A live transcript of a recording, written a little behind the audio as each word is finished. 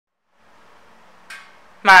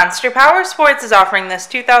Monster Powersports is offering this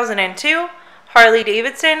 2002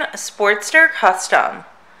 Harley-Davidson Sportster Custom.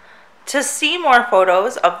 To see more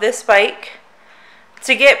photos of this bike,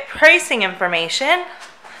 to get pricing information,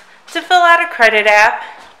 to fill out a credit app,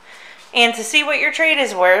 and to see what your trade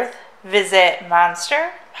is worth, visit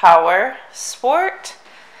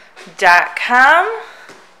monsterpowersport.com.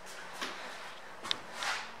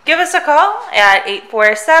 Give us a call at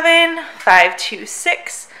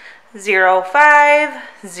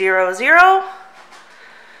 847-526-0500,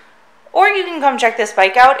 or you can come check this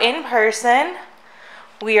bike out in person.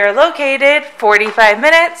 We are located 45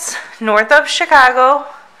 minutes north of Chicago,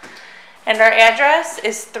 and our address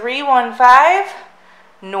is 315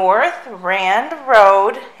 North Rand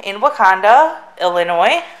Road in Wauconda,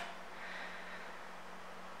 Illinois.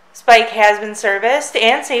 This bike has been serviced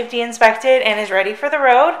and safety inspected and is ready for the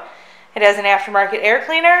road. It has an aftermarket air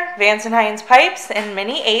cleaner, Vance & Hines pipes, and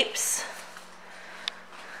mini apes.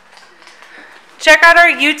 Check out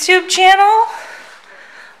our YouTube channel,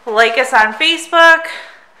 like us on Facebook,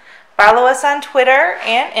 follow us on Twitter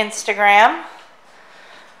and Instagram.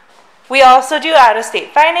 We also do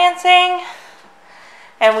out-of-state financing,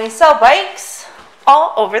 and we sell bikes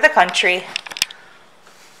all over the country.